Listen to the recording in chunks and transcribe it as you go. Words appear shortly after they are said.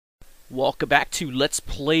Welcome back to Let's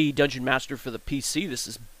Play Dungeon Master for the PC. This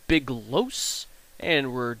is Big Los,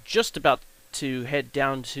 and we're just about to head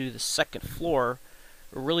down to the second floor.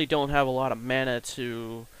 We really don't have a lot of mana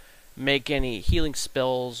to make any healing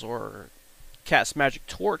spells or cast magic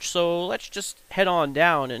torch, so let's just head on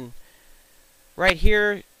down. And right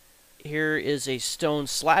here is a stone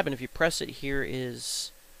slab, and if you press it, here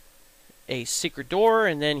is a secret door,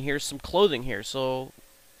 and then here's some clothing here. So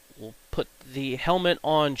we'll put the helmet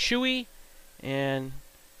on Chewie, and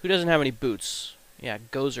who doesn't have any boots? Yeah,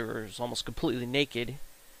 Gozer is almost completely naked.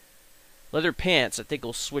 Leather pants, I think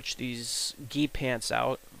we'll switch these gi pants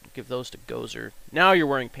out, give those to Gozer. Now you're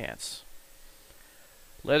wearing pants.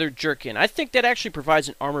 Leather jerkin, I think that actually provides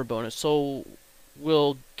an armor bonus, so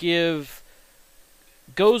we'll give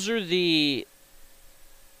Gozer the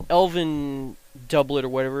elven doublet or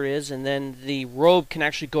whatever it is, and then the robe can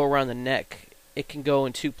actually go around the neck. It can go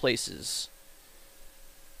in two places.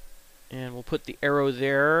 And we'll put the arrow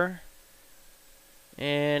there.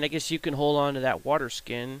 And I guess you can hold on to that water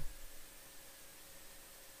skin.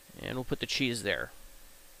 And we'll put the cheese there.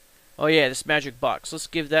 Oh yeah, this magic box. Let's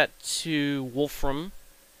give that to Wolfram.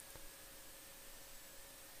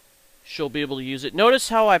 She'll be able to use it. Notice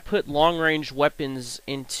how I put long-range weapons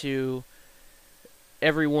into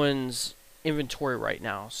everyone's inventory right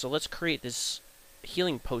now. So let's create this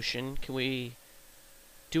healing potion. Can we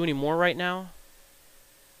do any more right now?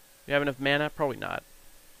 You have enough mana? Probably not.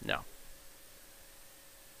 No.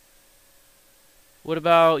 What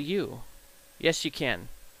about you? Yes, you can.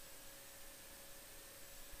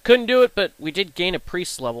 Couldn't do it, but we did gain a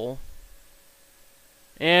priest level.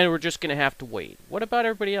 And we're just going to have to wait. What about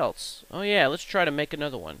everybody else? Oh yeah, let's try to make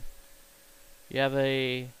another one. You have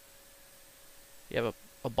a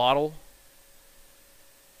bottle?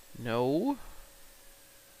 No.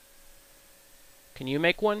 Can you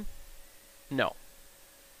make one? No.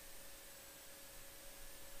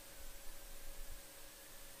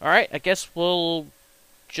 Alright, I guess we'll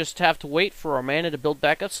just have to wait for our mana to build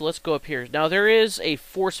back up, so let's go up here. Now, there is a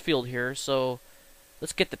force field here, so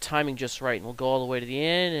let's get the timing just right, and we'll go all the way to the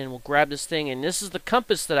end, and we'll grab this thing, and this is the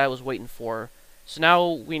compass that I was waiting for. So now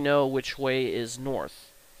we know which way is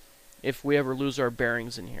north, if we ever lose our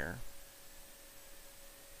bearings in here.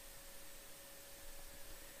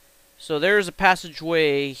 So there's a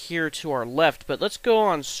passageway here to our left, but let's go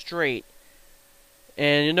on straight.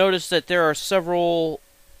 And you'll notice that there are several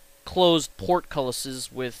closed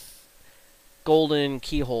portcullises with golden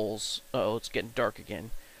keyholes. Uh-oh, it's getting dark again.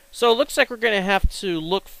 So it looks like we're going to have to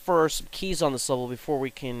look for some keys on this level before we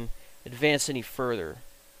can advance any further.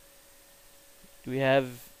 Do we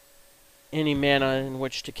have any mana in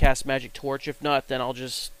which to cast magic torch? If not, then I'll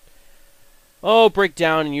just break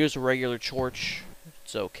down and use a regular torch.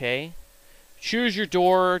 It's okay. Choose your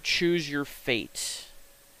door, choose your fate.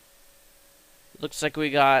 Looks like we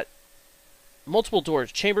got multiple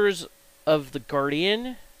doors. Chambers of the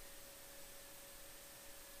Guardian.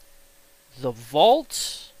 The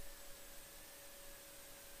Vault.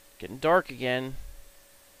 Getting dark again.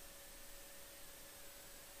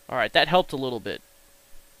 Alright, that helped a little bit.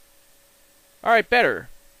 Alright, better.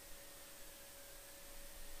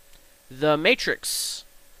 The Matrix.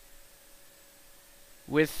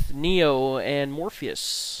 With Neo and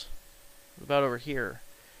Morpheus. What about over here?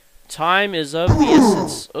 Time is of the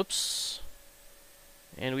essence. Oops.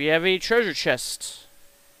 And we have a treasure chest.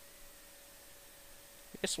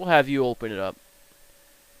 I guess we'll have you open it up.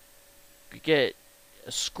 We get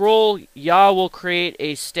a scroll. Yah will create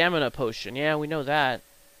a stamina potion. Yeah, we know that.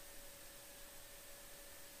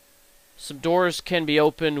 Some doors can be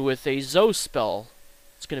opened with a Zoe spell.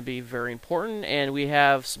 It's going to be very important. And we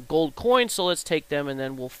have some gold coins, so let's take them, and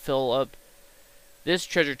then we'll fill up this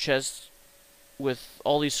treasure chest with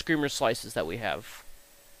all these screamer slices that we have.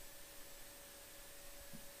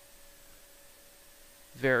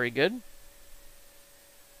 Very good.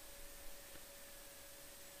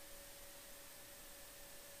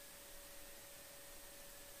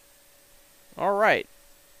 Alright.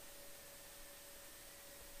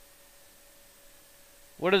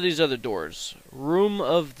 What are these other doors? Room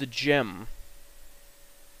of the Gem.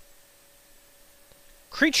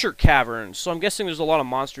 Creature Cavern. So I'm guessing there's a lot of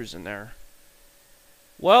monsters in there.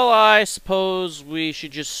 Well, I suppose we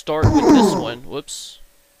should just start with this one. Whoops.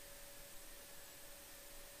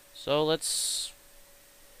 So let's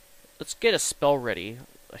get a spell ready.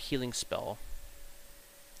 A healing spell.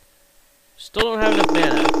 Still don't have enough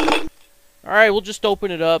mana. Alright, we'll just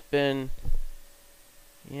open it up and...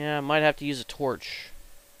 yeah, I might have to use a torch.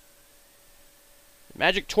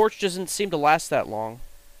 Magic torch doesn't seem to last that long.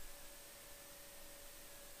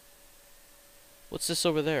 What's this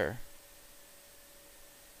over there?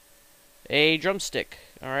 A drumstick.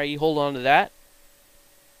 Alright, you hold on to that.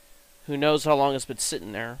 Who knows how long it's been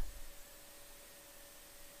sitting there.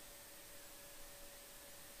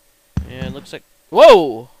 And looks like...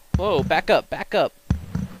 Whoa! Whoa, back up, back up.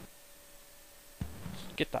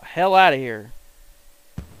 Get the hell out of here.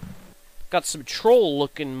 Got some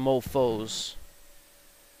troll-looking mofos.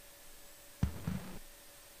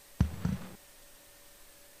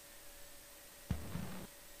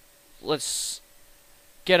 Let's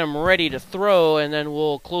get them ready to throw, and then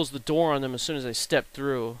we'll close the door on them as soon as they step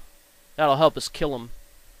through. That'll help us kill them.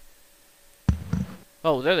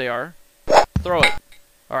 Oh, there they are. Throw it.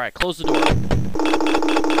 Alright, close the door.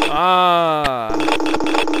 Ah!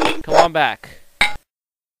 Come on back.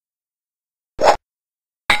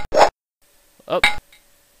 Oh.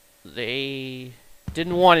 They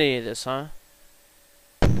didn't want any of this, huh?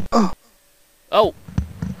 Oh!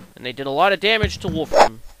 And they did a lot of damage to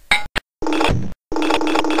Wolfram.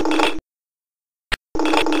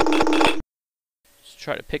 Let's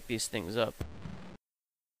try to pick these things up.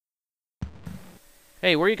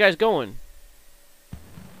 Hey, where are you guys going?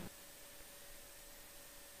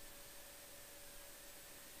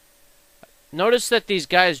 Notice that these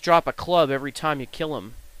guys drop a club every time you kill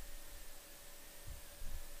them.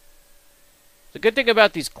 The good thing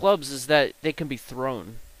about these clubs is that they can be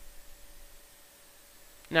thrown.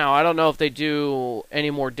 Now, I don't know if they do any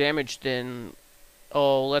more damage than,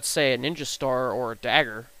 oh, let's say a ninja star or a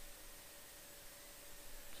dagger.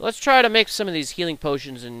 So let's try to make some of these healing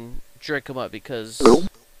potions and drink them up, because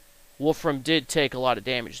Wolfram did take a lot of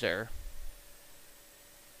damage there.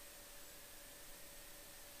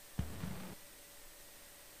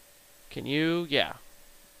 Can you? Yeah.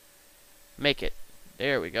 Make it.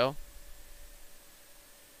 There we go.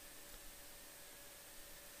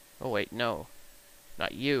 Oh, wait, no.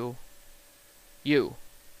 Not you. You.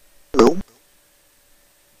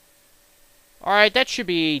 Alright, that should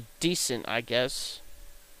be decent, I guess.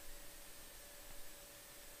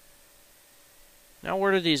 Now,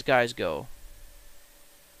 where do these guys go?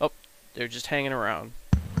 Oh, they're just hanging around.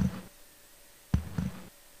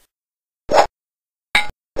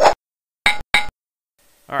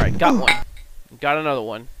 Alright, got one. Got another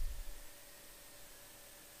one.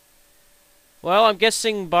 Well, I'm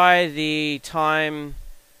guessing by the time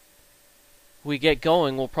we get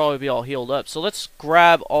going, we'll probably be all healed up. So let's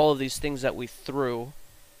grab all of these things that we threw.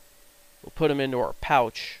 We'll put them into our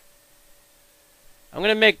pouch. I'm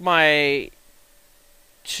going to make my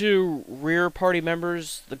 2 rear party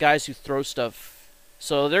members the guys who throw stuff.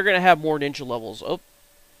 So they're going to have more ninja levels. Oh,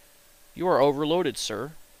 you are overloaded,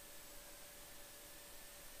 sir.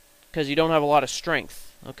 Because you don't have a lot of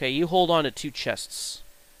strength. Okay, you hold on to 2 chests.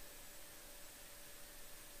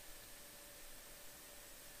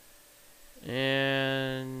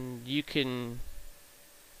 And you can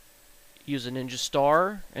use a ninja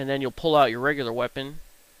star, and then you'll pull out your regular weapon.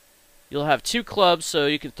 You'll have 2 clubs, so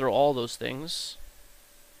you can throw all those things.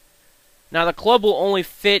 Now, the club will only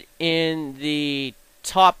fit in the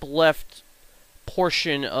top left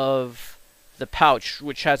portion of the pouch,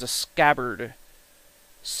 which has a scabbard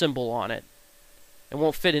symbol on it. It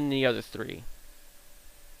won't fit in the other 3.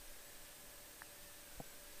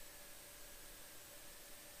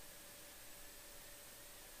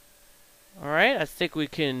 Alright, I think we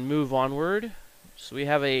can move onward. So we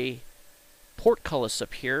have a portcullis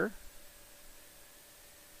up here.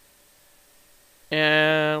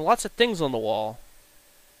 And lots of things on the wall.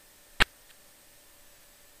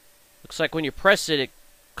 Looks like when you press it, it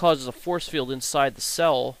causes a force field inside the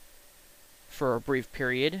cell for a brief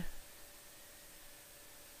period.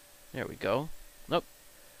 There we go. Nope.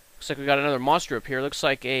 Looks like we got another monster up here. Looks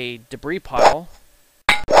like a debris pile.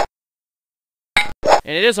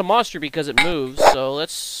 And it is a monster because it moves, so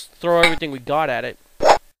let's throw everything we got at it.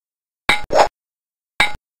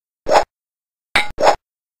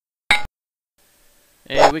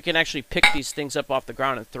 And we can actually pick these things up off the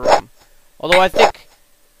ground and throw them. Although I think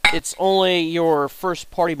it's only your first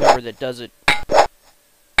party member that does it.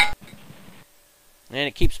 And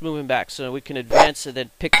it keeps moving back, so we can advance and then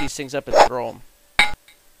pick these things up and throw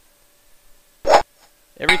them.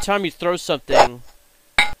 Every time you throw something,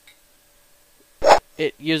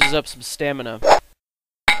 it uses up some stamina.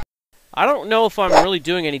 I don't know if I'm really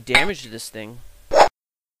doing any damage to this thing.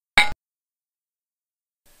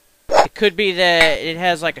 It could be that it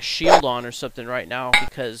has like a shield on or something right now,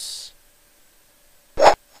 because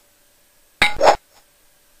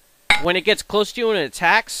when it gets close to you and it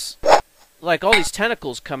attacks, like all these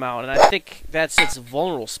tentacles come out, and I think that's its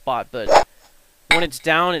vulnerable spot, but when it's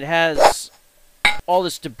down, it has all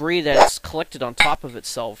this debris that it's collected on top of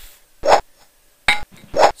itself.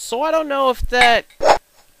 So I don't know if that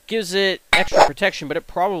gives it extra protection, but it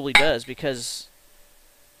probably does, because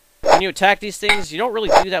when you attack these things, you don't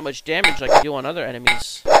really do that much damage like you do on other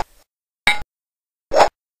enemies.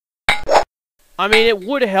 I mean, it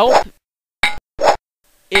would help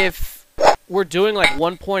if we're doing like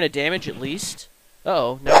 1 point of damage at least.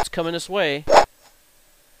 Uh-oh, now it's coming this way.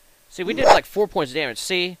 See, we did like 4 points of damage,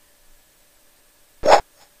 see?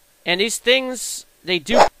 And these things, they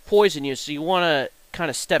do poison you, so you want to kind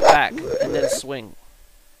of step back and then swing.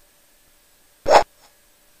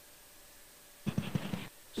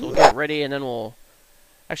 So we'll get ready, and then we'll...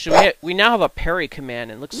 Actually, we now have a parry command,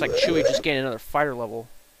 and it looks like Chewie just gained another fighter level.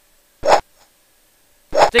 I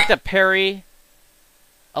think the parry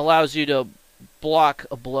allows you to block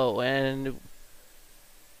a blow, and...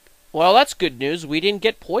 Well, that's good news. We didn't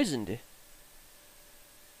get poisoned.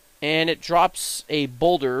 And it drops a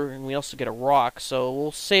boulder, and we also get a rock, so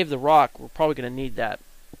we'll save the rock. We're probably going to need that.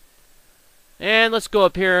 And let's go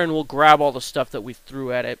up here, and we'll grab all the stuff that we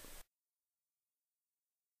threw at it.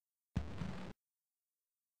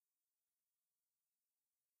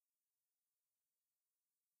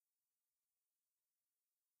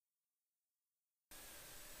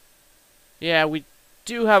 Yeah, we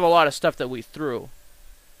do have a lot of stuff that we threw.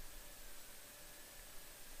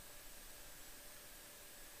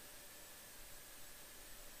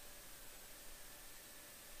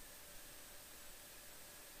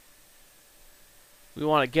 We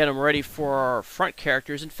want to get them ready for our front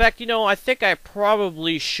characters. In fact, you know, I think I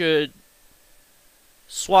probably should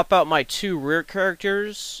swap out my 2 rear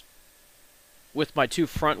characters with my 2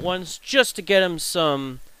 front ones, just to get them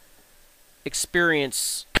some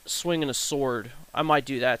experience swinging a sword. I might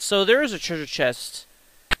do that. So there is a treasure chest,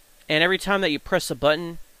 and every time that you press a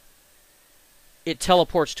button, it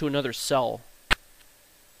teleports to another cell.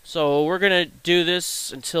 So we're going to do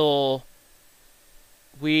this until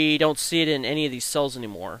we don't see it in any of these cells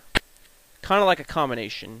anymore. Kind of like a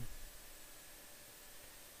combination.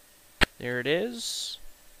 There it is.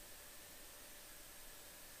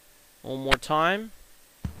 One more time.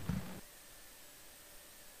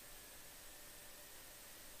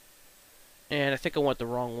 And I think I went the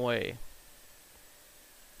wrong way.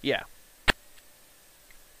 Yeah.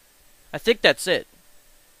 I think that's it.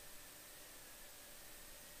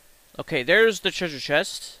 Okay, there's the treasure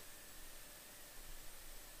chest.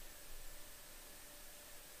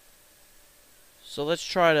 So let's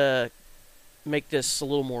try to make this a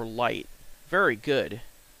little more light. Very good.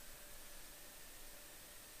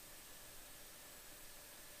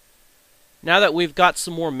 Now that we've got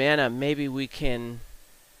some more mana, maybe we can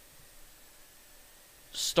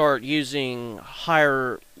start using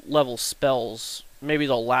higher level spells. Maybe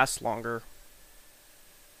they'll last longer.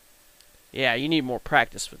 Yeah, you need more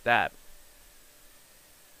practice with that.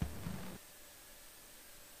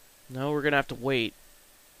 No, we're gonna have to wait.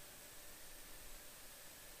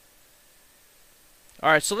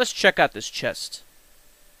 Alright, so let's check out this chest.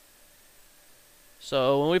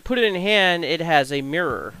 So when we put it in hand, it has a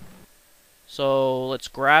mirror. So let's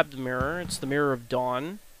grab the mirror. It's the Mirror of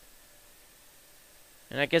Dawn.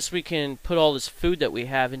 And I guess we can put all this food that we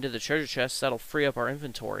have into the treasure chest. That'll free up our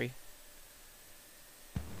inventory.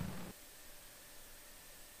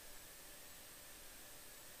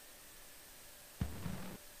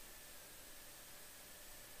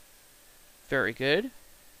 Very good.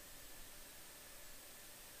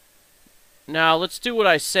 Now let's do what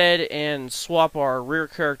I said and swap our rear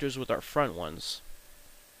characters with our front ones.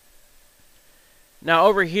 Now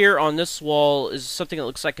over here on this wall is something that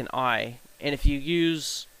looks like an eye. And if you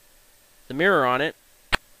use the mirror on it,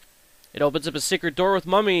 it opens up a secret door with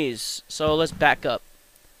mummies. So let's back up.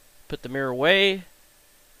 Put the mirror away.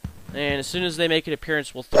 And as soon as they make an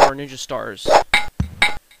appearance, we'll throw our ninja stars.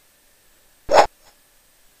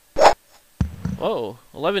 Whoa,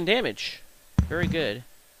 11 damage. Very good.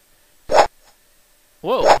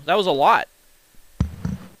 Whoa, that was a lot.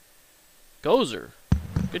 Gozer.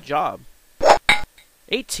 Good job.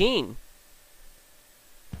 18.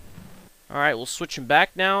 Alright, we'll switch them back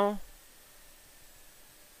now.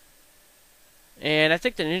 And I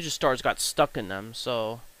think the ninja stars got stuck in them,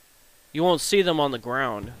 so you won't see them on the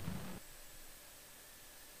ground.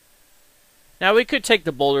 Now, we could take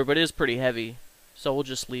the boulder, but it is pretty heavy, so we'll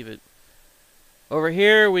just leave it. Over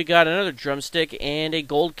here, we got another drumstick and a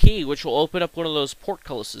gold key, which will open up one of those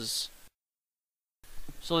portcullises.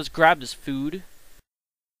 So let's grab this food.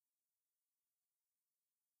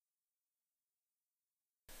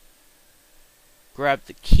 Grab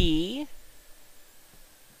the key.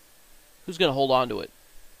 Who's going to hold on to it?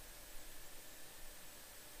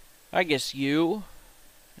 I guess you.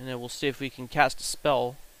 And then we'll see if we can cast a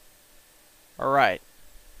spell. Alright.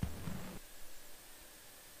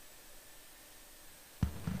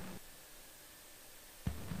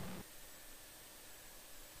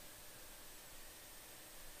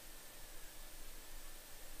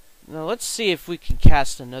 let's see if we can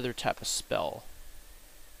cast another type of spell.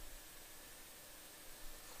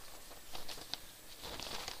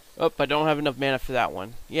 Oh, I don't have enough mana for that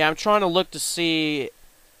one. Yeah, I'm trying to look to see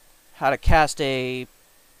how to cast a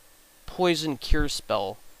poison cure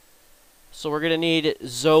spell. So we're going to need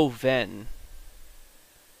Zoven.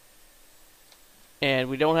 And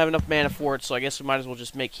we don't have enough mana for it, so I guess we might as well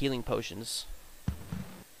just make healing potions.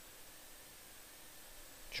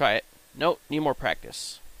 Try it. Nope, need more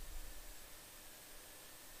practice.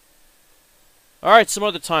 Alright, some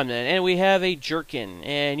other time then. And we have a jerkin.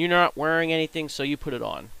 And you're not wearing anything, so you put it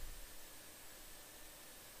on.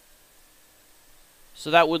 So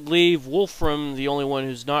that would leave Wolfram the only one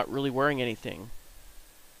who's not really wearing anything.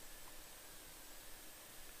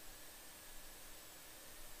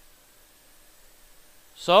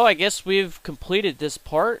 So I guess we've completed this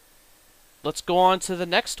part. Let's go on to the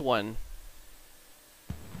next one.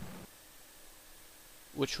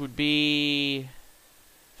 Which would be,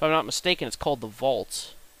 if I'm not mistaken, it's called the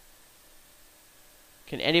Vault.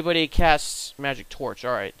 Can anybody cast Magic Torch?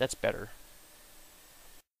 Alright, that's better.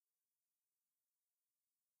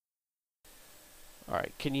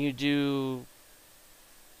 Alright, can you do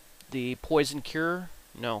the Poison Cure?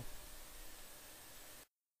 No.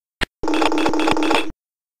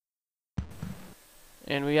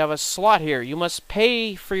 And we have a slot here. You must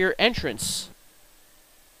pay for your entrance.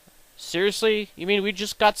 Seriously? You mean we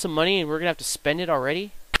just got some money and we're gonna have to spend it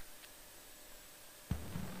already?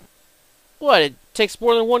 What, it takes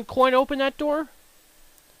more than one coin to open that door?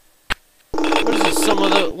 What is this,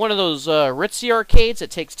 one of those ritzy arcades that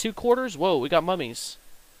takes 2 quarters? Whoa, we got mummies.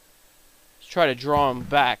 Let's try to draw them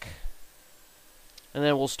back. And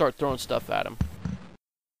then we'll start throwing stuff at them.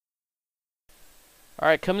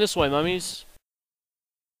 Alright, come this way, mummies.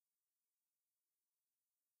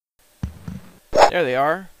 There they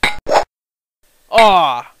are.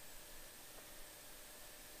 Ah!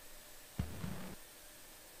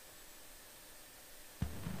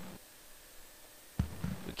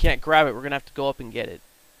 We can't grab it. We're gonna have to go up and get it.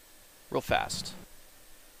 Real fast.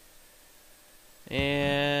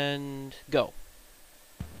 And go.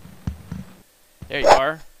 There you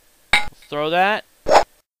are. We'll throw that.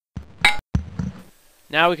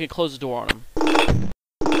 Now we can close the door on him.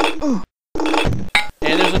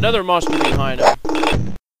 And there's another monster behind him.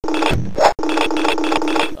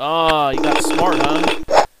 Ah, you got smart,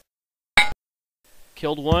 huh?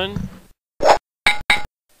 Killed one.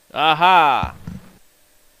 Aha!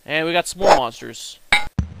 And we got some more monsters.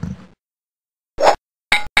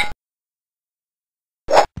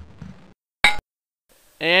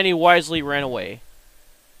 And he wisely ran away.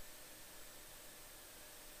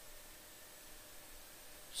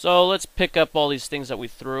 So let's pick up all these things that we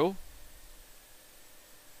threw.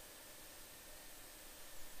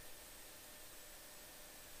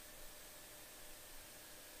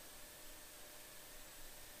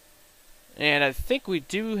 And I think we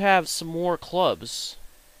do have some more clubs.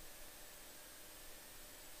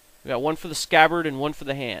 We got one for the scabbard and one for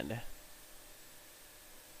the hand.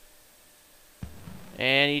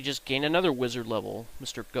 And he just gained another wizard level,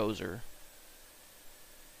 Mr. Gozer.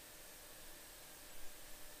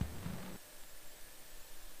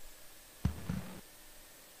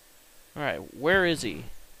 Alright, where is he?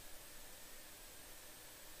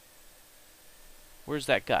 Where's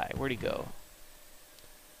that guy? Where'd he go?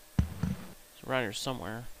 He's around here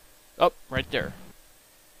somewhere. Oh, right there.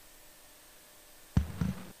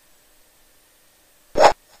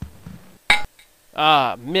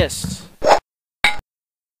 Ah, missed.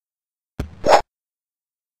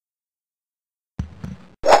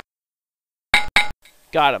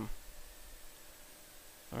 Got him.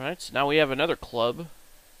 Alright, so now we have another club.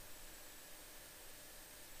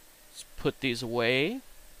 Let's put these away.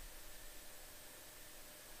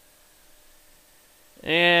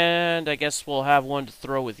 And I guess we'll have one to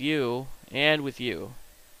throw with you, and with you.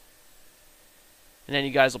 And then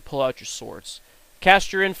you guys will pull out your swords.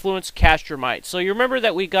 Cast your influence, cast your might. So you remember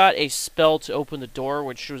that we got a spell to open the door,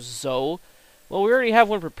 which was Zoe. Well, we already have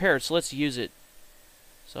one prepared, so let's use it.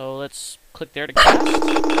 So let's click there to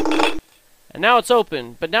cast. And now it's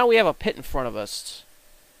open, but now we have a pit in front of us.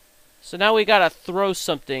 So now we gotta throw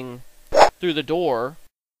something through the door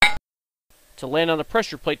to land on the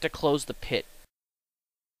pressure plate to close the pit.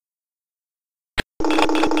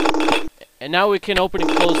 And now we can open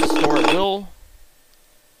and close this door at will.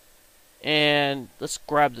 And let's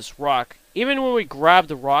grab this rock. Even when we grab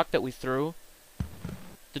the rock that we threw,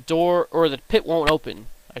 the door, or the pit won't open,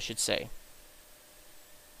 I should say.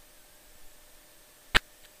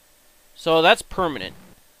 So that's permanent.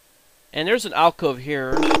 And there's an alcove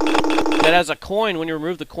here that has a coin. When you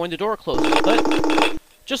remove the coin, the door closes. But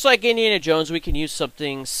Just like Indiana Jones, we can use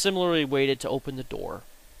something similarly weighted to open the door.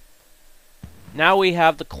 Now we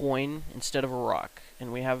have the coin instead of a rock.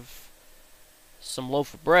 And we have some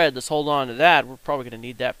loaf of bread. Let's hold on to that. We're probably going to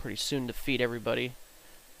need that pretty soon to feed everybody.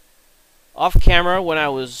 Off camera, when I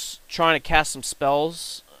was trying to cast some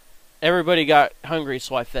spells, everybody got hungry,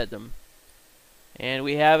 so I fed them. And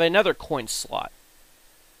we have another coin slot.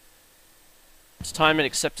 It's time to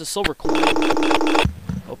accept a silver coin.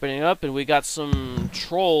 Opening up, and we got some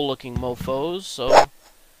troll-looking mofos, so...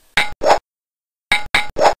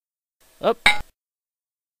 Up.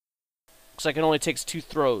 Looks like it only takes 2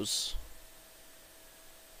 throws.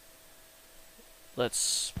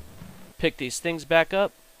 Let's pick these things back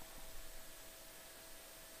up.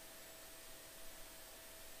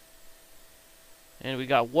 And we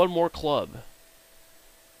got one more club.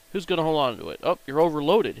 Who's going to hold on to it? Oh, you're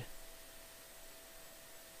overloaded.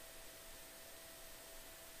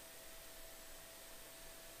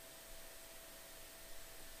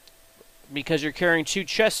 Because you're carrying 2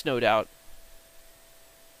 chests, no doubt.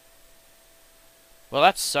 Well,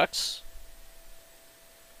 that sucks.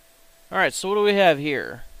 Alright, so what do we have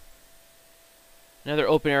here? Another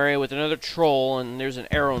open area with another troll, and there's an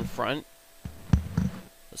arrow in front.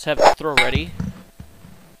 Let's have the throw ready.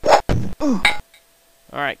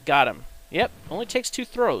 Alright, got him. Yep, only takes 2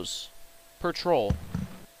 throws per troll.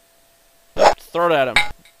 Yep, throw it at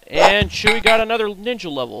him. And Chewie got another ninja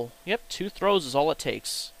level. Yep, 2 throws is all it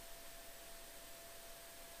takes.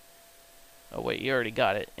 Oh wait, you already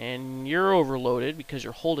got it. And you're overloaded because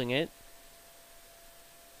you're holding it.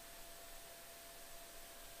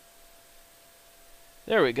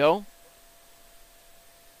 There we go.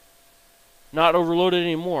 Not overloaded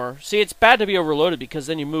anymore. See, it's bad to be overloaded because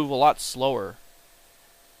then you move a lot slower.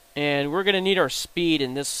 And we're going to need our speed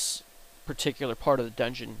in this particular part of the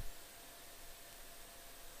dungeon.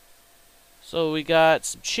 So we got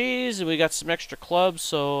some cheese and we got some extra clubs,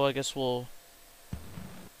 so I guess we'll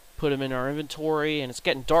put them in our inventory. And it's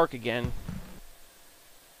getting dark again.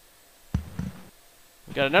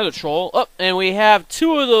 We got another troll. Oh, and we have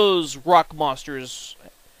 2 of those rock monsters.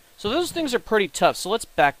 So those things are pretty tough, so let's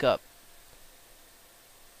back up.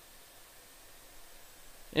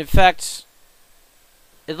 In fact,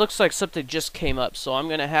 it looks like something just came up, so I'm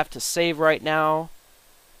going to have to save right now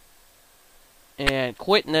and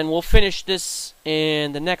quit, and then we'll finish this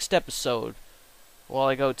in the next episode while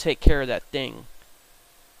I go take care of that thing.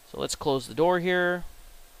 So let's close the door here.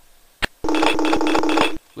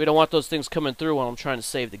 We don't want those things coming through while I'm trying to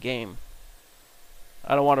save the game.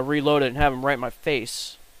 I don't want to reload it and have them right in my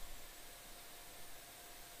face.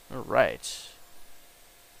 Alright.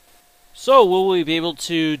 So, will we be able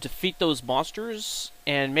to defeat those monsters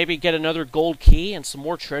and maybe get another gold key and some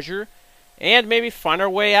more treasure and maybe find our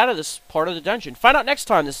way out of this part of the dungeon? Find out next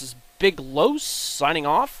time. This is Big Los signing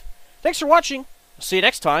off. Thanks for watching. I'll see you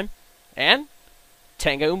next time. And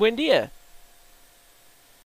Tanga un buen dia.